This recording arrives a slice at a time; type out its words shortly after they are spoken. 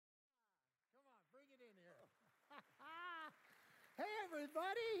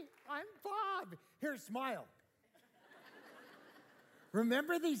everybody. I'm Bob. Here, smile.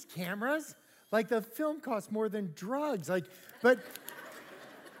 Remember these cameras? Like the film costs more than drugs. But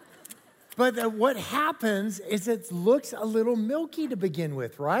what happens is it looks a little milky to begin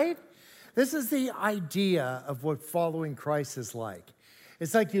with, right? This is the idea of what following Christ is like.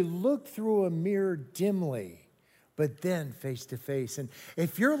 It's like you look through a mirror dimly, but then face to face. And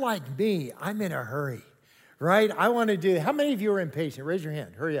if you're like me, I'm in a hurry, right? I want to do, how many of you are impatient? Raise your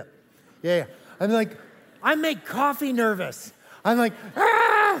hand, hurry up. Yeah. I'm like, I make coffee nervous. I'm like,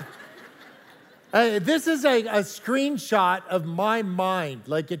 ah! This is a screenshot of my mind.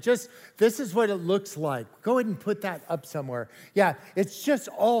 This is what it looks like. Go ahead and put that up somewhere. Yeah, it's just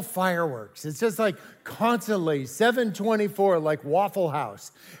all fireworks. It's just like constantly, 724, like Waffle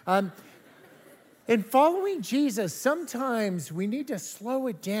House. In following Jesus, sometimes we need to slow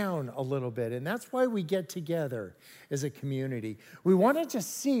it down a little bit, and that's why we get together as a community. We want to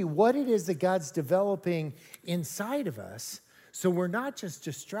just see what it is that God's developing inside of us, so we're not just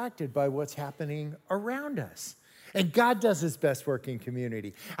distracted by what's happening around us. And God does his best work in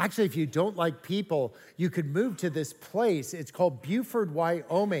community. Actually, if you don't like people, you could move to this place. It's called Beaufort,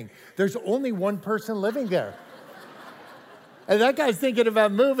 Wyoming. There's only one person living there. And that guy's thinking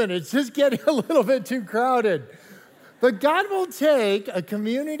about moving. It's just getting a little bit too crowded. But God will take a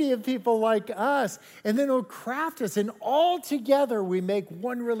community of people like us, and then he'll craft us, and all together we make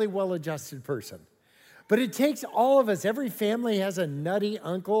one really well-adjusted person. But it takes all of us. Every family has a nutty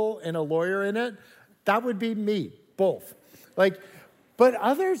uncle and a lawyer in it. That would be me, both. But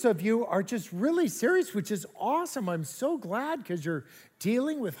others of you are just really serious, which is awesome. I'm so glad because you're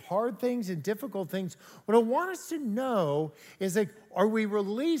dealing with hard things and difficult things. What I want us to know is, are we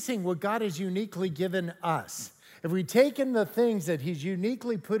releasing what God has uniquely given us? Have we taken the things that he's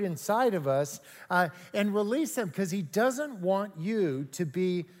uniquely put inside of us and release them? Because he doesn't want you to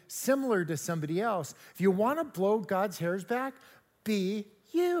be similar to somebody else. If you want to blow God's hairs back, be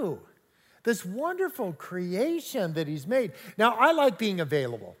you. This wonderful creation that he's made. Now, I like being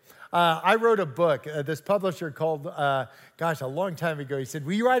available. I wrote a book. This publisher called, a long time ago, he said,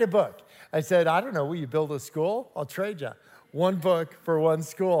 will you write a book? I said, I don't know, will you build a school? I'll trade you. One book for one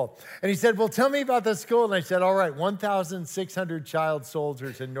school. And he said, well, tell me about the school. And I said, all right, 1,600 child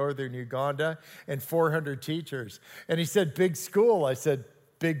soldiers in northern Uganda and 400 teachers. And he said, big school. I said,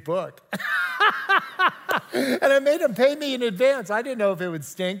 big book. And I made him pay me in advance. I didn't know if it would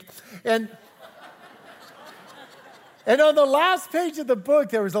stink. And on the last page of the book,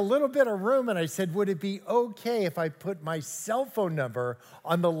 there was a little bit of room, and I said, would it be okay if I put my cell phone number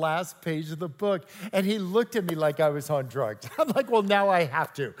on the last page of the book? And he looked at me like I was on drugs. I'm like, well, now I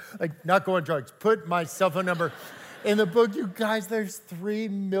have to. Not go on drugs. Put my cell phone number in the book. You guys, there's 3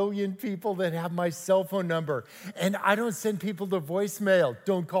 million people that have my cell phone number, and I don't send people to voicemail.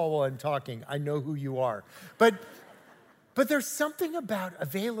 Don't call while I'm talking. I know who you are. But there's something about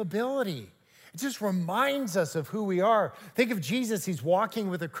availability. It just reminds us of who we are. Think of Jesus. He's walking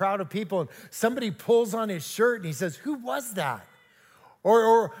with a crowd of people, and somebody pulls on his shirt, and he says, who was that?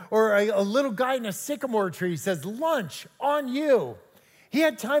 Or a little guy in a sycamore tree says, lunch on you. He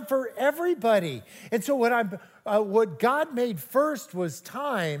had time for everybody. And so what God made first was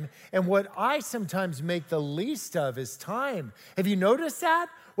time, and what I sometimes make the least of is time. Have you noticed that?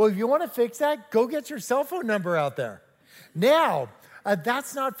 Well, if you want to fix that, go get your cell phone number out there. Now,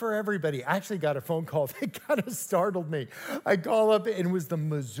 that's not for everybody. I actually got a phone call that kind of startled me. I call up, and it was the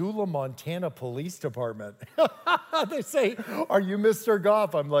Missoula, Montana Police Department. They say, are you Mr.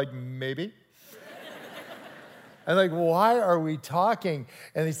 Goff? I'm like, maybe. I'm like, why are we talking?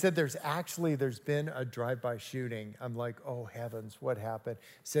 And they said, there's been a drive-by shooting. I'm like, oh, heavens, what happened?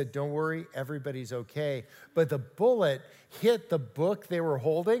 Said, don't worry, everybody's okay. But the bullet hit the book they were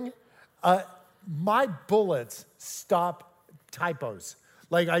holding. My bullets stop typos.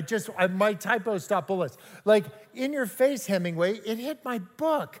 My typos stop bullets. In your face, Hemingway, it hit my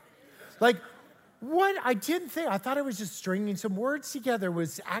book. What? I thought I was just stringing some words together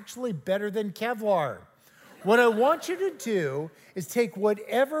was actually better than Kevlar. What I want you to do is take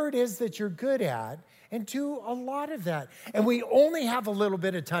whatever it is that you're good at and do a lot of that. And we only have a little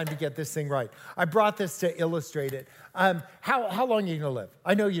bit of time to get this thing right. I brought this to illustrate it. How long are you going to live?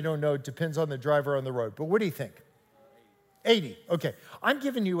 I know you don't know. It depends on the driver on the road. But what do you think? 80. Okay. I'm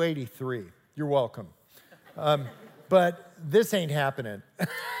giving you 83. You're welcome. But this ain't happening.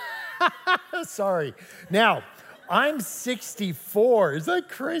 Sorry. Now, I'm 64. Is that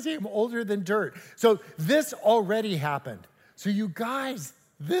crazy? I'm older than dirt. So this already happened. So you guys,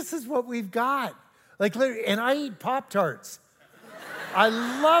 this is what we've got. Literally, and I eat Pop-Tarts. I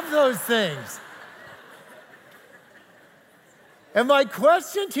love those things. And my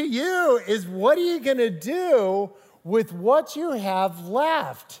question to you is, what are you going to do with what you have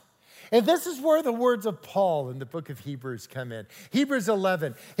left? And this is where the words of Paul in the book of Hebrews come in. Hebrews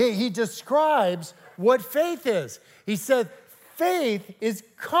 11, he describes what faith is. He said, faith is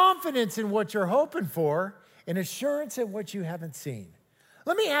confidence in what you're hoping for and assurance in what you haven't seen.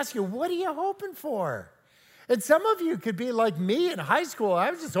 Let me ask you, what are you hoping for? And some of you could be like me in high school.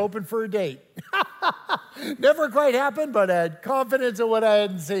 I was just hoping for a date. Never quite happened, but I had confidence in what I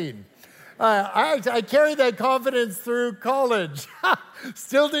hadn't seen. I carried that confidence through college.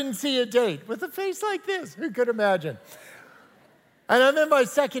 Still didn't see a date with a face like this. Who could imagine? And I'm in my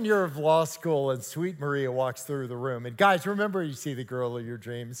second year of law school, and sweet Maria walks through the room. And guys, remember, you see the girl of your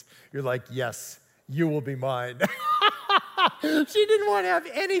dreams. You're like, yes, you will be mine. She didn't want to have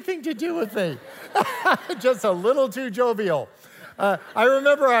anything to do with me. Just a little too jovial. I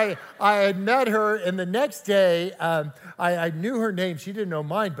remember I had met her, and the next day, I knew her name. She didn't know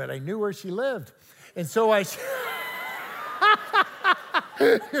mine, but I knew where she lived. And so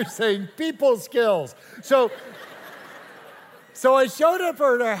you're saying people skills. So I showed up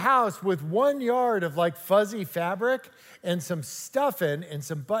at her house with 1 yard of like fuzzy fabric and some stuffing and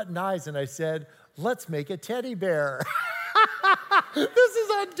some button eyes, and I said, let's make a teddy bear. This is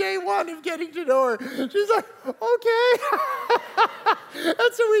on day one of getting to know her. She's like, okay.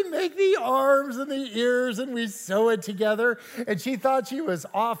 And so we make the arms and the ears and we sew it together. And she thought she was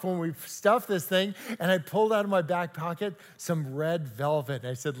off when we stuffed this thing. And I pulled out of my back pocket some red velvet.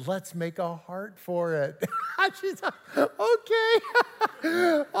 And I said, let's make a heart for it. She's like,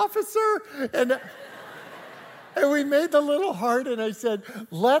 okay, officer. And we made the little heart, and I said,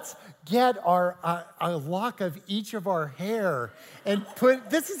 let's get a lock of each of our hair and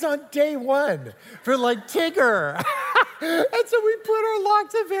this is on day one, for like Tigger. And so we put our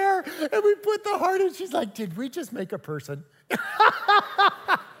locks of hair, and we put the heart, and she's like, did we just make a person?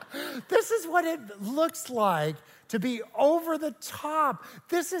 This is what it looks like to be over the top.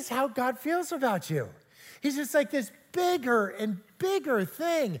 This is how God feels about you. He's just like this bigger and bigger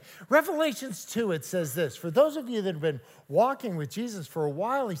thing. Revelations 2, it says this. For those of you that have been walking with Jesus for a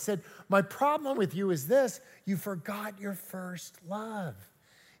while, he said, my problem with you is this. You forgot your first love.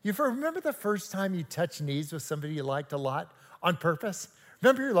 You remember the first time you touched knees with somebody you liked a lot on purpose?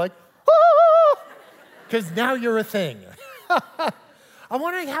 Remember you're like, ah! Because now you're a thing. I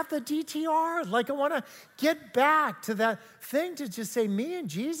want to have the DTR. Like I want to get back to that thing to just say me and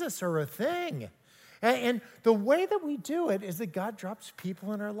Jesus are a thing. And the way that we do it is that God drops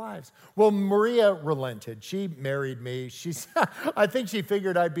people in our lives. Well, Maria relented. She married me. I think she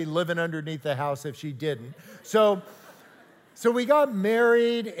figured I'd be living underneath the house if she didn't. So we got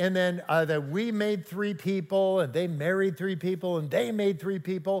married, and then we made 3 people, and they married 3 people, and they made 3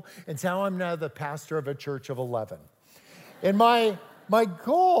 people. And so I'm now the pastor of a church of 11. And my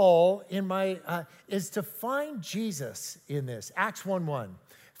goal is to find Jesus in this. Acts 1:1.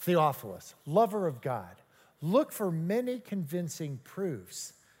 Theophilus, lover of God, look for many convincing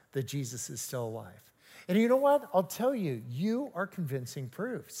proofs that Jesus is still alive. And you know what? I'll tell you, you are convincing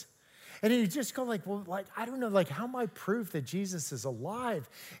proofs. And you just go like, well, like, I don't know, like, how am I proof that Jesus is alive?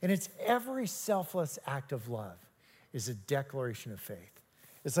 And it's every selfless act of love is a declaration of faith.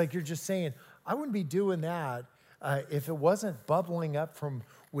 It's like you're just saying, I wouldn't be doing that if it wasn't bubbling up from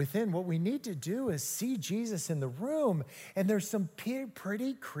within. What we need to do is see Jesus in the room, and there's some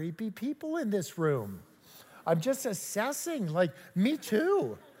pretty creepy people in this room. I'm just assessing, like, me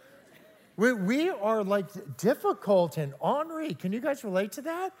too. We are like difficult and ornery. Can you guys relate to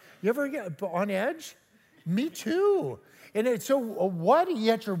that? You ever get on edge? Me too. And so what,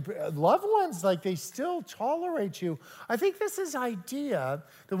 yet your loved ones, like they still tolerate you. I think this is idea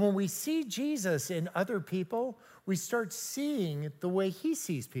that when we see Jesus in other people, we start seeing the way he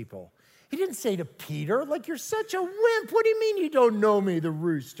sees people. He didn't say to Peter, like, you're such a wimp. What do you mean you don't know me, the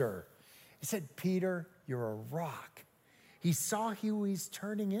rooster? He said, Peter, you're a rock. He saw who he's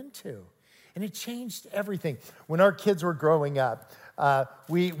turning into. And it changed everything. When our kids were growing up,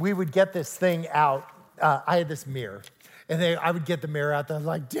 we would get this thing out. I had this mirror. And I would get the mirror out. They're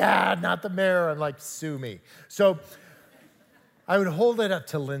like, Dad, not the mirror. I'm like, sue me. So I would hold it up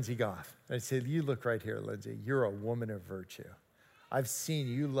to Lindsay Goff. I'd say, you look right here, Lindsay. You're a woman of virtue. I've seen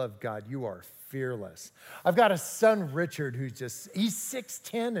you love God. You are fearless. I've got a son, Richard, he's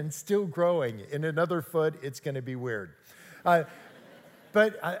 6'10" and still growing. In another foot, it's going to be weird.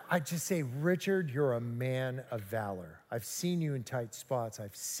 But I just say, Richard, you're a man of valor. I've seen you in tight spots.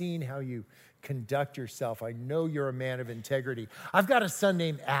 I've seen how you conduct yourself. I know you're a man of integrity. I've got a son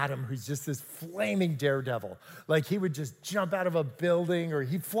named Adam who's just this flaming daredevil. Like he would just jump out of a building, or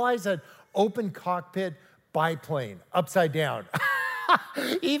he flies an open cockpit biplane, upside down.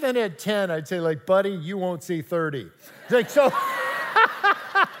 Even at 10, I'd say, like, buddy, you won't see 30. It's like, so.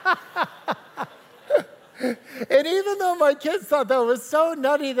 And even though my kids thought that was so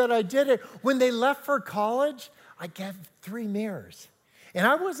nutty that I did it, when they left for college, I gave 3 mirrors. And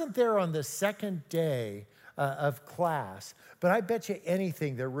I wasn't there on the second day of class, but I bet you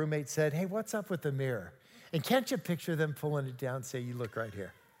anything their roommate said, hey, what's up with the mirror? And can't you picture them pulling it down and say, you look right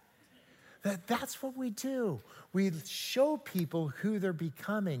here? That's what we do. We show people who they're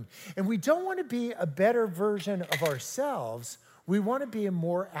becoming. And we don't want to be a better version of ourselves. We want to be a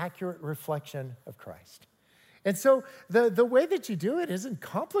more accurate reflection of Christ. And so the way that you do it isn't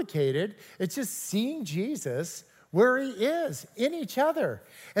complicated. It's just seeing Jesus where he is in each other.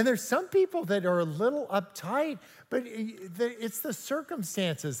 And there's some people that are a little uptight, but it's the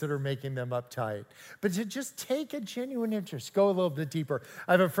circumstances that are making them uptight. But to just take a genuine interest, go a little bit deeper.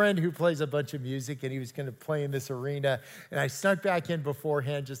 I have a friend who plays a bunch of music, and he was going to play in this arena. And I snuck back in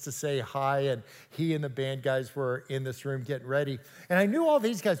beforehand just to say hi. And he and the band guys were in this room getting ready. And I knew all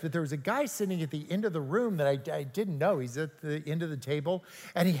these guys, but there was a guy sitting at the end of the room that I didn't know. He's at the end of the table,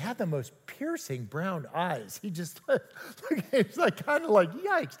 and he had the most piercing brown eyes. He just, it's like kind of like,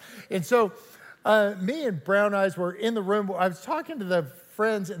 yikes. And so me and Brown Eyes were in the room. I was talking to the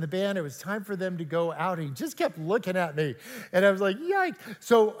friends in the band. It was time for them to go out. He just kept looking at me. And I was like, yikes.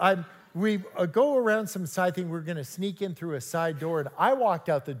 So we go around some side thing. We're going to sneak in through a side door. And I walked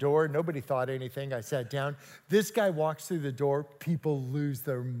out the door. Nobody thought anything. I sat down. This guy walks through the door. People lose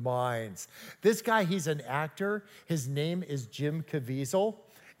their minds. This guy, he's an actor. His name is Jim Caviezel.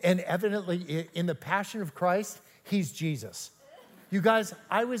 And evidently, in the Passion of Christ, he's Jesus. You guys,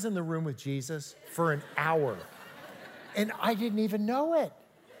 I was in the room with Jesus for an hour, and I didn't even know it.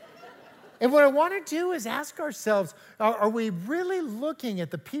 And what I want to do is ask ourselves, are we really looking at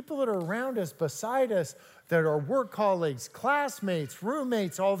the people that are around us, beside us, that are work colleagues, classmates,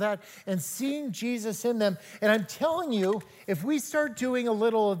 roommates, all that, and seeing Jesus in them? And I'm telling you, if we start doing a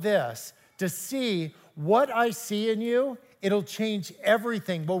little of this to see what I see in you, it'll change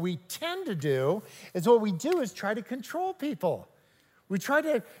everything. What we tend to do is try to control people. We try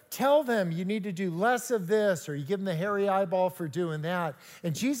to tell them you need to do less of this, or you give them the hairy eyeball for doing that.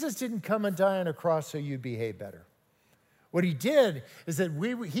 And Jesus didn't come and die on a cross so you'd behave better. What he did is that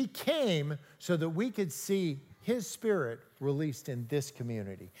he came so that we could see his Spirit released in this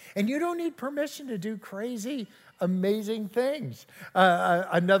community. And you don't need permission to do crazy, amazing things.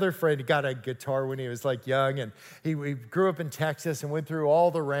 Another friend got a guitar when he was like young, and he grew up in Texas and went through all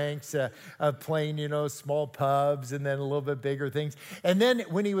the ranks of playing, small pubs and then a little bit bigger things. And then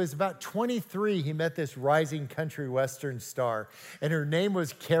when he was about 23, he met this rising country western star, and her name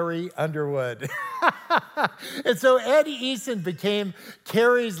was Carrie Underwood. And so Eddie Easton became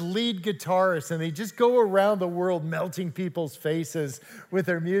Carrie's lead guitarist, and they just go around the world melting people's faces with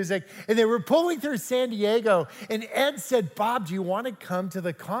their music. And they were pulling through San Diego, and Ed said, Bob, do you want to come to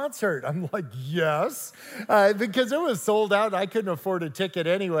the concert? I'm like, yes, because it was sold out. I couldn't afford a ticket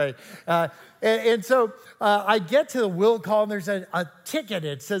anyway. And so I get to the will call, and there's a ticket.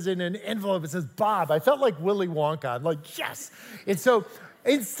 It says in an envelope, it says Bob. I felt like Willy Wonka. I'm like, yes. And so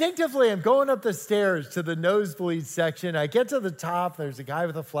instinctively, I'm going up the stairs to the nosebleed section. I get to the top. There's a guy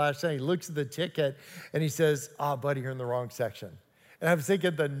with a flashlight. He looks at the ticket, and he says, buddy, you're in the wrong section. And I was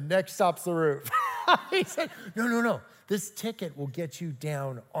thinking, the next stop's the roof. He said, no. This ticket will get you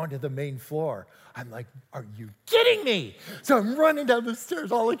down onto the main floor. I'm like, are you kidding me? So I'm running down the stairs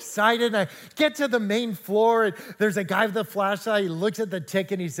all excited. And I get to the main floor, and there's a guy with a flashlight. He looks at the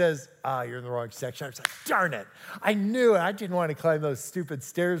ticket, and he says, you're in the wrong section. I was like, darn it. I knew it. I didn't want to climb those stupid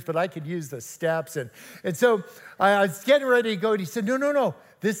stairs, but I could use the steps. And so I was getting ready to go, and he said, no.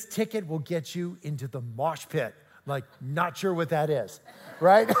 This ticket will get you into the mosh pit. I'm like, not sure what that is,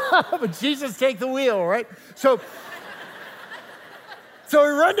 right? But Jesus, take the wheel, right? So we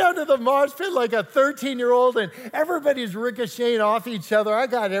run down to the mosh pit like a 13-year-old, and everybody's ricocheting off each other. I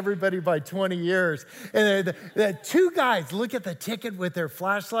got everybody by 20 years. And the two guys look at the ticket with their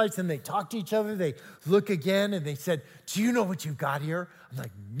flashlights, and they talk to each other. They look again, and they said, do you know what you've got here? I'm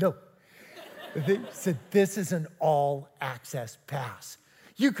like, no. They said, this is an all-access pass.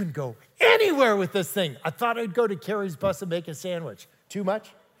 You can go anywhere with this thing. I thought I'd go to Carrie's bus and make a sandwich. Too much?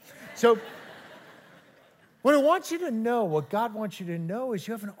 So what I want you to know, what God wants you to know, is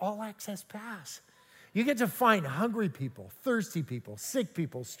you have an all-access pass. You get to find hungry people, thirsty people, sick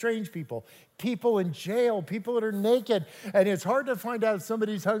people, strange people, people in jail, people that are naked. And it's hard to find out if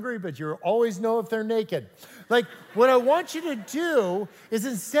somebody's hungry, but you always know if they're naked. Like, what I want you to do is,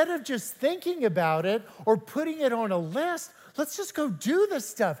 instead of just thinking about it or putting it on a list, let's just go do this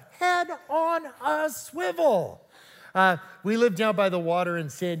stuff. Head on a swivel. We lived down by the water in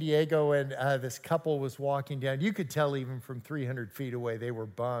San Diego, and this couple was walking down. You could tell even from 300 feet away, they were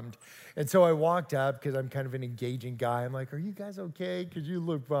bummed. And so I walked up because I'm kind of an engaging guy. I'm like, are you guys okay? Because you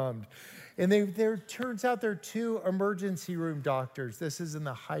look bummed. And there turns out they're two emergency room doctors. This is in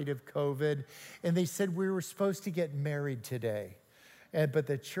the height of COVID. And they said we were supposed to get married today. But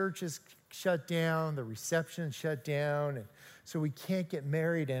the church is shut down, the reception shut down, and so we can't get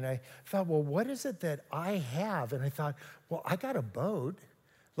married. And I thought, well, what is it that I have? And I thought, well, I got a boat.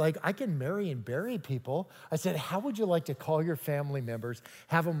 Like, I can marry and bury people. I said, how would you like to call your family members,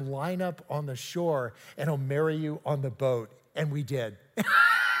 have them line up on the shore, and I'll marry you on the boat? And we did.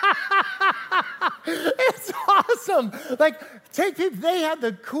 It's awesome. Like, take people, they had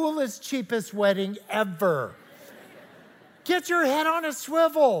the coolest, cheapest wedding ever. Get your head on a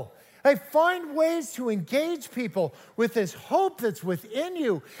swivel. Find ways to engage people with this hope that's within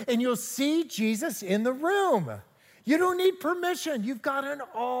you, and you'll see Jesus in the room. You don't need permission. You've got an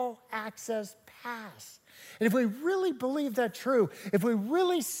all-access pass. And if we really believe that true, if we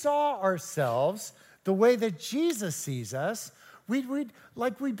really saw ourselves the way that Jesus sees us, we'd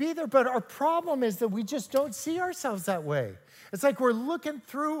be there. But our problem is that we just don't see ourselves that way. It's like we're looking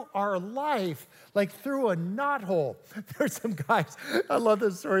through our life like through a knothole. There's some guys, I love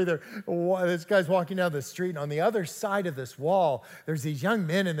this story there. This guy's walking down the street, and on the other side of this wall, there's these young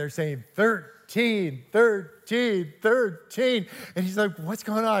men, and they're saying, 13, 13, 13. And he's like, what's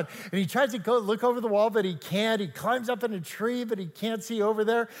going on? And he tries to go look over the wall, but he can't. He climbs up in a tree, but he can't see over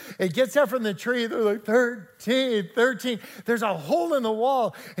there. And he gets out from the tree, they're like, 13, 13. There's a hole in the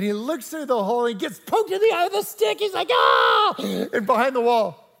wall, and he looks through the hole, and he gets poked in the eye with a stick. He's like, ah! And behind the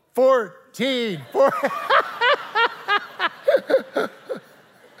wall, 14.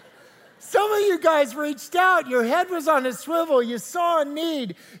 Some of you guys reached out. Your head was on a swivel. You saw a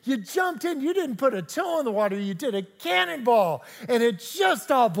need. You jumped in. You didn't put a toe in the water. You did a cannonball, and it just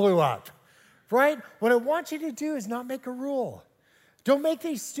all blew up, right? What I want you to do is not make a rule. Don't make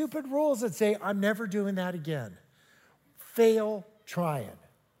these stupid rules that say, I'm never doing that again. Fail trying.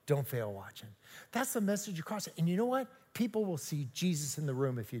 Don't fail watching. That's the message across it. And you know what? People will see Jesus in the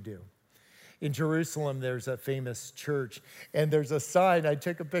room if you do. In Jerusalem, there's a famous church, and there's a sign I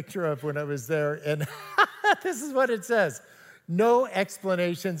took a picture of when I was there, and this is what it says: no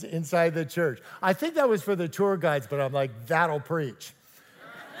explanations inside the church. I think that was for the tour guides, but I'm like, that'll preach.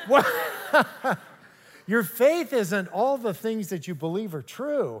 Your faith isn't all the things that you believe are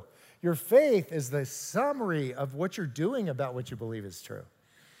true. Your faith is the summary of what you're doing about what you believe is true.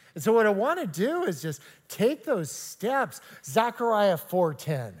 And so what I want to do is just take those steps. Zechariah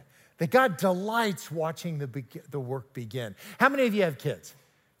 4:10. That God delights watching the work begin. How many of you have kids?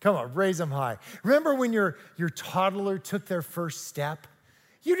 Come on, raise them high. Remember when your toddler took their first step?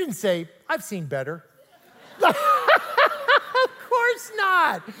 You didn't say, I've seen better. Of course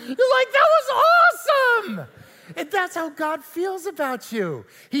not. You're like, that was awesome. And that's how God feels about you.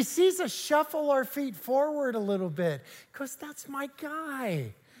 He sees us shuffle our feet forward a little bit because that's my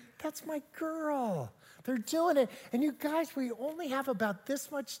guy. That's my girl. They're doing it. And you guys, we only have about this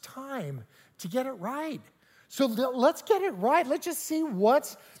much time to get it right. So let's get it right. Let's just see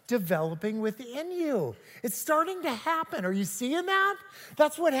what's developing within you. It's starting to happen. Are you seeing that?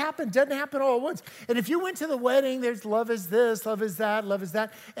 That's what happened. Doesn't happen all at once. And if you went to the wedding, there's love is this, love is that, love is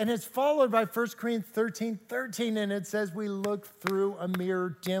that. And it's followed by 1 Corinthians 13:13. And it says we look through a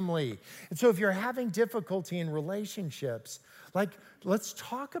mirror dimly. And so if you're having difficulty in relationships, let's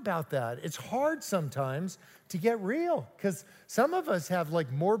talk about that. It's hard sometimes to get real because some of us have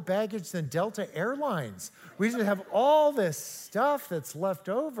more baggage than Delta Airlines. We just have all this stuff that's left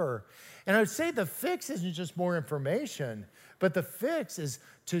over. And I would say the fix isn't just more information, but the fix is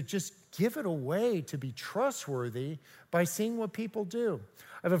to just give it away, to be trustworthy by seeing what people do.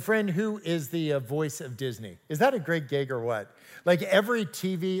 I have a friend who is the voice of Disney. Is that a great gig or what? Like every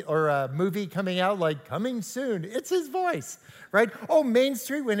TV or movie coming out, coming soon, it's his voice, right? Oh, Main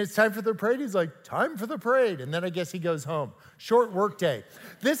Street, when it's time for the parade, he's like, time for the parade. And then I guess he goes home. Short work day.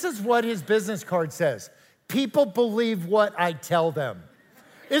 This is what his business card says. People believe what I tell them.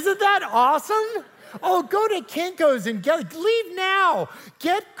 Isn't that awesome? Oh, go to Kinko's and leave now.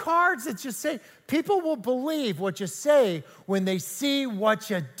 Get cards that just say, people will believe what you say when they see what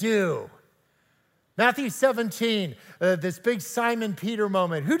you do. Matthew 17, this big Simon Peter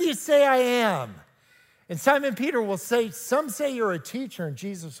moment. Who do you say I am? And Simon Peter will say, some say you're a teacher, and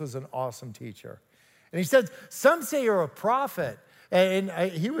Jesus was an awesome teacher. And he said, some say you're a prophet, and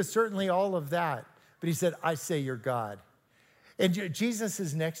he was certainly all of that. But he said, I say you're God. And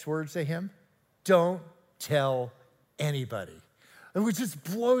Jesus' next words to him, don't tell anybody. It just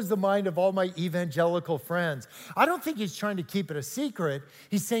blows the mind of all my evangelical friends. I don't think he's trying to keep it a secret.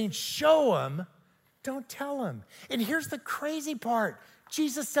 He's saying, show him, don't tell him. And here's the crazy part.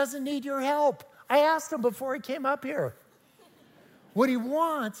 Jesus doesn't need your help. I asked him before he came up here. What he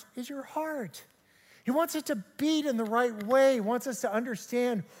wants is your heart. He wants it to beat in the right way. He wants us to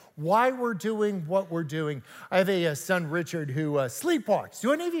understand why we're doing what we're doing. I have a son, Richard, who sleepwalks.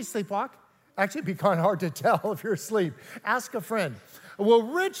 Do any of you sleepwalk? Actually, it'd be kind of hard to tell if you're asleep. Ask a friend. Well,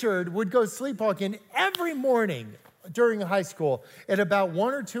 Richard would go sleepwalking every morning during high school at about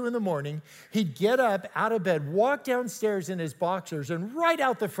 1 or 2 in the morning. He'd get up out of bed, walk downstairs in his boxers, and right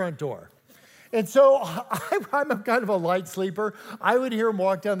out the front door. And so I'm a kind of a light sleeper. I would hear him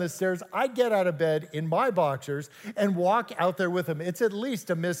walk down the stairs. I'd get out of bed in my boxers and walk out there with him. It's at least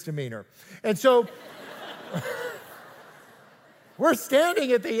a misdemeanor. And so we're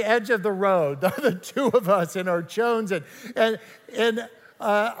standing at the edge of the road, the two of us in our chones. And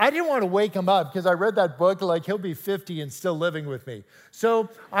I didn't want to wake him up because I read that book, like he'll be 50 and still living with me. So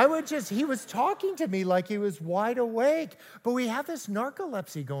he was talking to me like he was wide awake. But we have this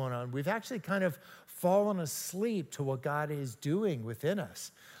narcolepsy going on. We've actually kind of fallen asleep to what God is doing within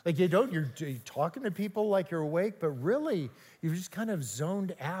us. Like you're talking to people like you're awake, but really you're just kind of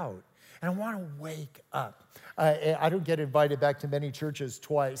zoned out. And I want to wake up. I don't get invited back to many churches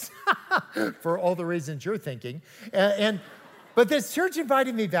twice for all the reasons you're thinking. But this church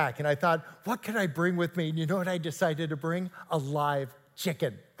invited me back, and I thought, what can I bring with me? And you know what I decided to bring? A live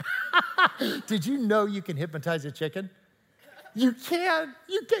chicken. Did you know you can hypnotize a chicken? You can.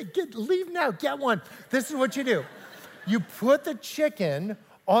 You can. Leave now. Get one. This is what you do. You put the chicken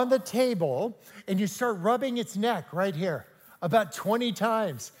on the table, and you start rubbing its neck right here about 20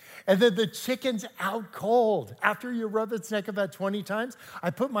 times. And then the chicken's out cold. After you rub its neck about 20 times, I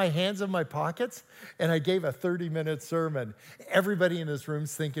put my hands in my pockets and I gave a 30-minute sermon. Everybody in this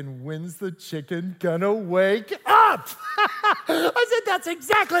room's thinking, when's the chicken gonna wake up? I said, that's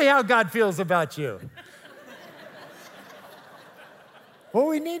exactly how God feels about you. What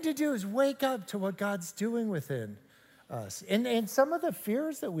we need to do is wake up to what God's doing within us. And some of the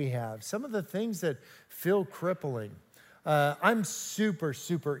fears that we have, some of the things that feel crippling. I'm super,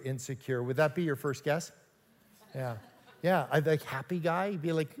 super insecure. Would that be your first guess? Yeah. Yeah, I'm the happy guy. You'd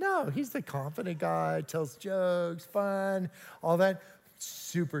be like, no, he's the confident guy, tells jokes, fun, all that.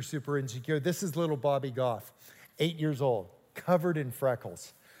 Super, super insecure. This is little Bobby Goff, 8 years old, covered in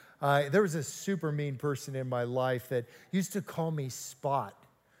freckles. There was a super mean person in my life that used to call me Spot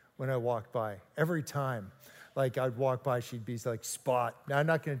when I walked by. Every time, like I'd walk by, she'd be like, Spot. Now, I'm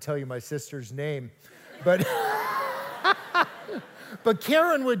not going to tell you my sister's name, but... But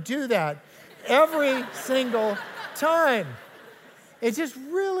Karen would do that every single time. It just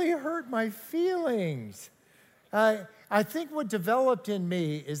really hurt my feelings. I think what developed in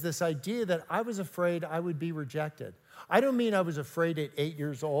me is this idea that I was afraid I would be rejected. I don't mean I was afraid at 8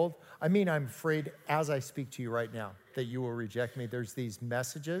 years old. I mean I'm afraid as I speak to you right now that you will reject me. There's these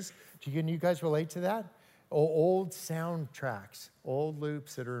messages. Can you guys relate to that? Old soundtracks, old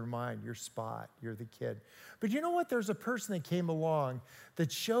loops that are in mind. You're Spot, you're the kid. But you know what? There's a person that came along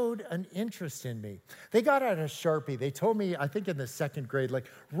that showed an interest in me. They got out a Sharpie. They told me, I think in the 2nd grade, like,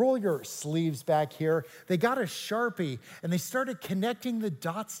 roll your sleeves back here. They got a Sharpie, and they started connecting the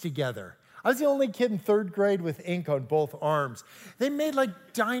dots together. I was the only kid in 3rd grade with ink on both arms. They made,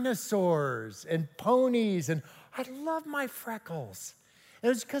 like, dinosaurs and ponies, and I love my freckles. It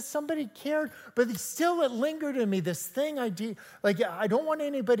was because somebody cared, but still it lingered in me, this thing I don't want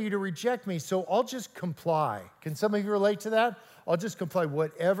anybody to reject me, so I'll just comply. Can some of you relate to that? I'll just comply.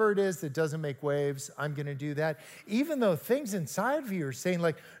 Whatever it is that doesn't make waves, I'm going to do that. Even though things inside of you are saying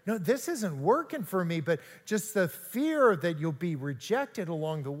like, no, this isn't working for me, but just the fear that you'll be rejected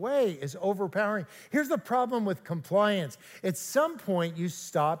along the way is overpowering. Here's the problem with compliance. At some point, you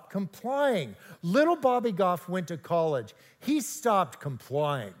stop complying. Little Bobby Goff went to college. He stopped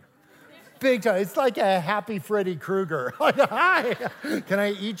complying. Big time. It's like a happy Freddy Krueger. Like, hi, can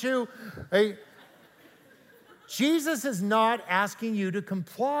I eat you? Hey. Jesus is not asking you to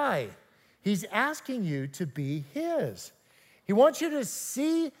comply. He's asking you to be his. He wants you to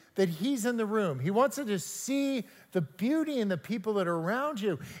see that he's in the room. He wants you to see the beauty in the people that are around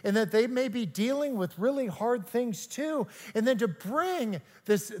you and that they may be dealing with really hard things too. And then to bring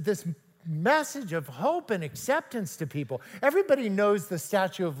this message of hope and acceptance to people. Everybody knows the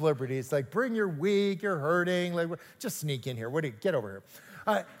Statue of Liberty. It's like, bring your weak, you're hurting. Like, just sneak in here. Get over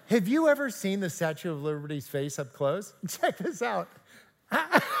here. Have you ever seen the Statue of Liberty's face up close? Check this out.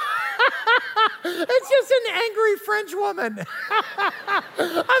 It's just an angry French woman. I'm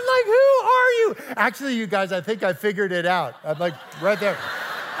like, who are you? Actually, you guys, I think I figured it out. I'm like, right there.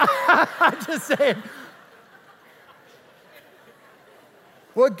 I'm just saying.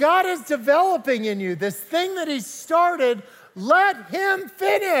 What God is developing in you, this thing that he started, let him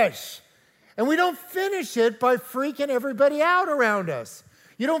finish. And we don't finish it by freaking everybody out around us.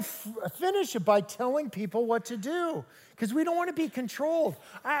 You don't finish it by telling people what to do because we don't want to be controlled.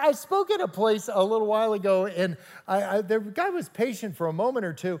 I spoke at a place a little while ago, and the guy was patient for a moment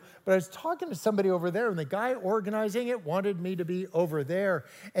or two, but I was talking to somebody over there, and the guy organizing it wanted me to be over there.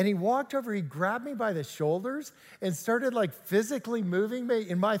 And he walked over, he grabbed me by the shoulders and started like physically moving me.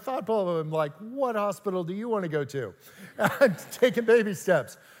 In my thought bubble, I'm like, what hospital do you want to go to? I'm taking baby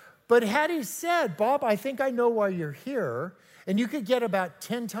steps. But had he said, Bob, I think I know why you're here, and you could get about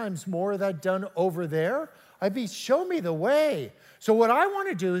 10 times more of that done over there, I'd be, show me the way. So what I want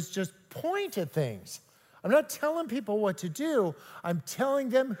to do is just point at things. I'm not telling people what to do. I'm telling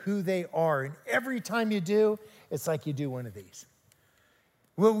them who they are. And every time you do, it's like you do one of these.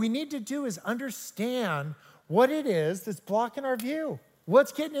 What we need to do is understand what it is that's blocking our view.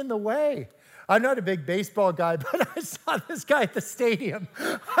 What's getting in the way? I'm not a big baseball guy, but I saw this guy at the stadium.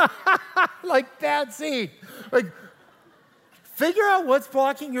 Like, bad seat. Like, figure out what's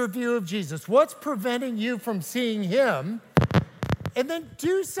blocking your view of Jesus. What's preventing you from seeing him? And then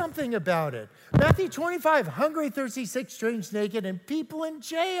do something about it. Matthew 25, hungry, thirsty, sick, strange, naked, and people in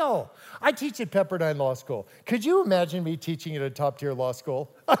jail. I teach at Pepperdine Law School. Could you imagine me teaching at a top-tier law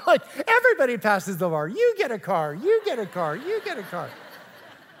school? Like, everybody passes the bar. You get a car, you get a car, you get a car.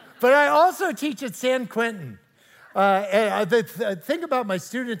 But I also teach at San Quentin. And the thing about my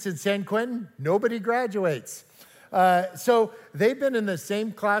students in San Quentin, nobody graduates. So they've been in the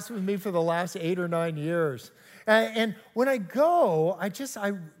same class with me for the last 8 or 9 years. And when I go,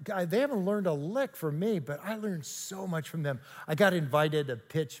 they haven't learned a lick from me, but I learned so much from them. I got invited to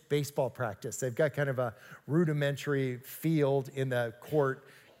pitch baseball practice. They've got kind of a rudimentary field in the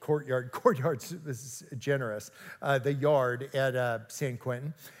courtyard's generous, the yard at San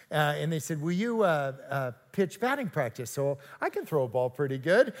Quentin. And they said, will you pitch batting practice? So I can throw a ball pretty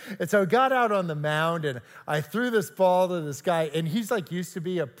good. And so I got out on the mound, and I threw this ball to this guy, and he's like used to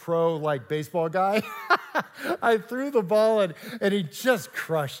be a pro like baseball guy. I threw the ball, and he just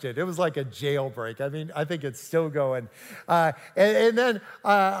crushed it. It was like a jailbreak. I mean, I think it's still going. And then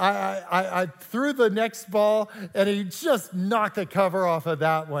I threw the next ball, and he just knocked the cover off of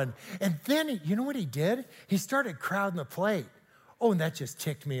that one. And then, you know what he did? He started crowding the plate. Oh, and that just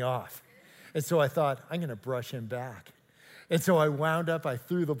ticked me off. And so I thought, I'm going to brush him back. And so I wound up, I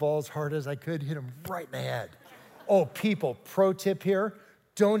threw the ball as hard as I could, hit him right in the head. Oh, people, pro tip here,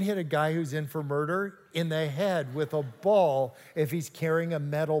 don't hit a guy who's in for murder in the head with a ball if he's carrying a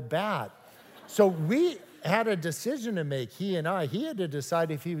metal bat. So we had a decision to make, he and I. He had to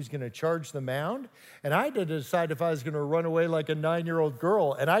decide if he was going to charge the mound, and I had to decide if I was going to run away like a 9-year-old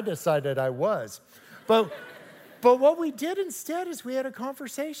girl, and I decided I was. But what we did instead is we had a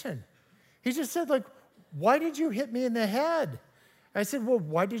conversation. He just said, like, why did you hit me in the head? I said, well,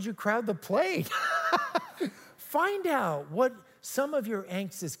 why did you crowd the plate? Find out what some of your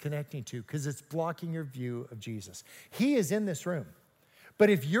angst is connecting to, because it's blocking your view of Jesus. He is in this room.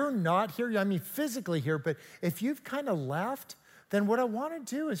 But if you're not here, I mean physically here, but if you've kind of left, then what I want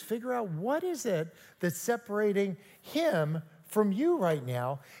to do is figure out what is it that's separating him from you right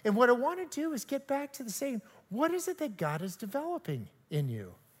now. And what I want to do is get back to the same, what is it that God is developing in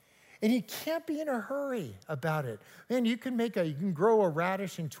you? And you can't be in a hurry about it. Man, you can grow a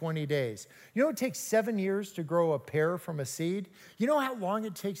radish in 20 days. You know it takes 7 years to grow a pear from a seed? You know how long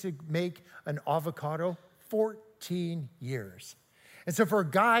it takes to make an avocado? 14 years. And so for a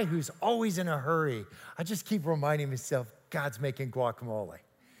guy who's always in a hurry, I just keep reminding myself, God's making guacamole.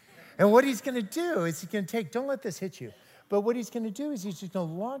 And what he's going to do is he's going to don't let this hit you, but what he's going to do is he's just going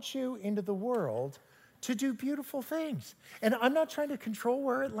to launch you into the world to do beautiful things. And I'm not trying to control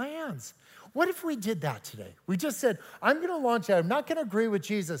where it lands. What if we did that today? We just said, I'm going to launch out. I'm not going to agree with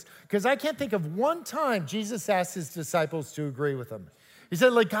Jesus, because I can't think of one time Jesus asked his disciples to agree with him. He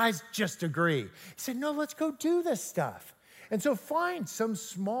said, like, guys, just agree. He said, no, let's go do this stuff. And so find some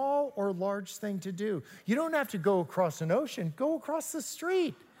small or large thing to do. You don't have to go across an ocean. Go across the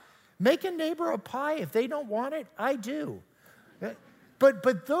street. Make a neighbor a pie. If they don't want it, I do.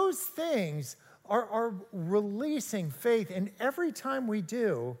 But those things are releasing faith. And every time we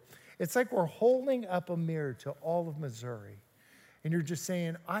do, it's like we're holding up a mirror to all of Missouri. And you're just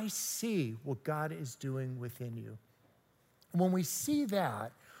saying, I see what God is doing within you. And when we see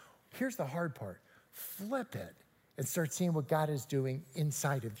that, here's the hard part. Flip it and start seeing what God is doing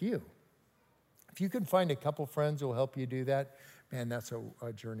inside of you. If you can find a couple friends who will help you do that, man, that's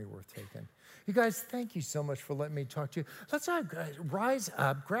a journey worth taking. You guys, thank you so much for letting me talk to you. Let's rise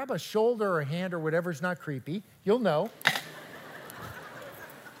up, grab a shoulder or a hand or whatever's not creepy. You'll know.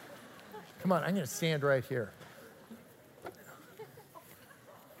 Come on, I'm going to stand right here.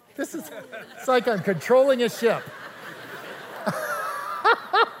 It's like I'm controlling a ship.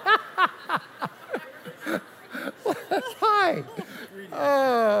 Hi.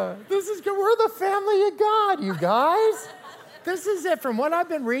 This is good. We're the family of God, you guys. This is it. From what I've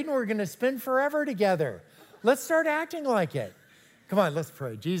been reading, we're going to spend forever together. Let's start acting like it. Come on, let's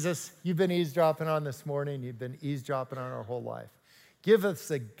pray. Jesus, you've been eavesdropping on this morning. You've been eavesdropping on our whole life. Give us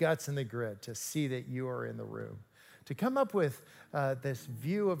the guts and the grit to see that you are in the room, to come up with this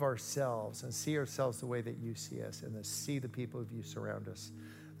view of ourselves and see ourselves the way that you see us, and to see the people of you surround us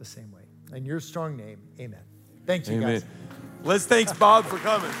the same way. In your strong name, amen. Thank you, guys. Let's thank Bob for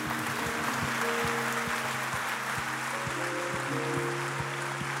coming.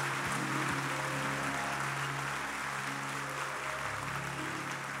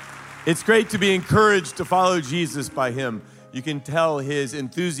 It's great to be encouraged to follow Jesus by him. You can tell his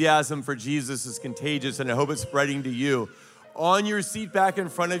enthusiasm for Jesus is contagious, and I hope it's spreading to you. On your seat back in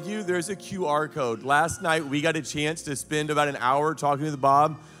front of you, there's a QR code. Last night, we got a chance to spend about an hour talking with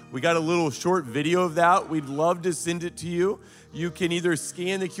Bob. We got a little short video of that. We'd love to send it to you. You can either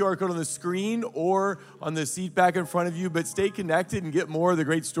scan the QR code on the screen or on the seat back in front of you, but stay connected and get more of the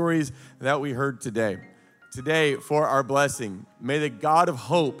great stories that we heard today. Today, for our blessing, may the God of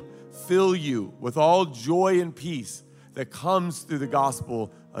hope fill you with all joy and peace that comes through the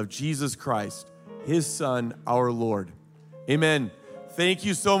gospel of Jesus Christ, his Son, our Lord. Amen. Thank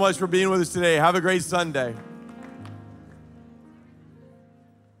you so much for being with us today. Have a great Sunday.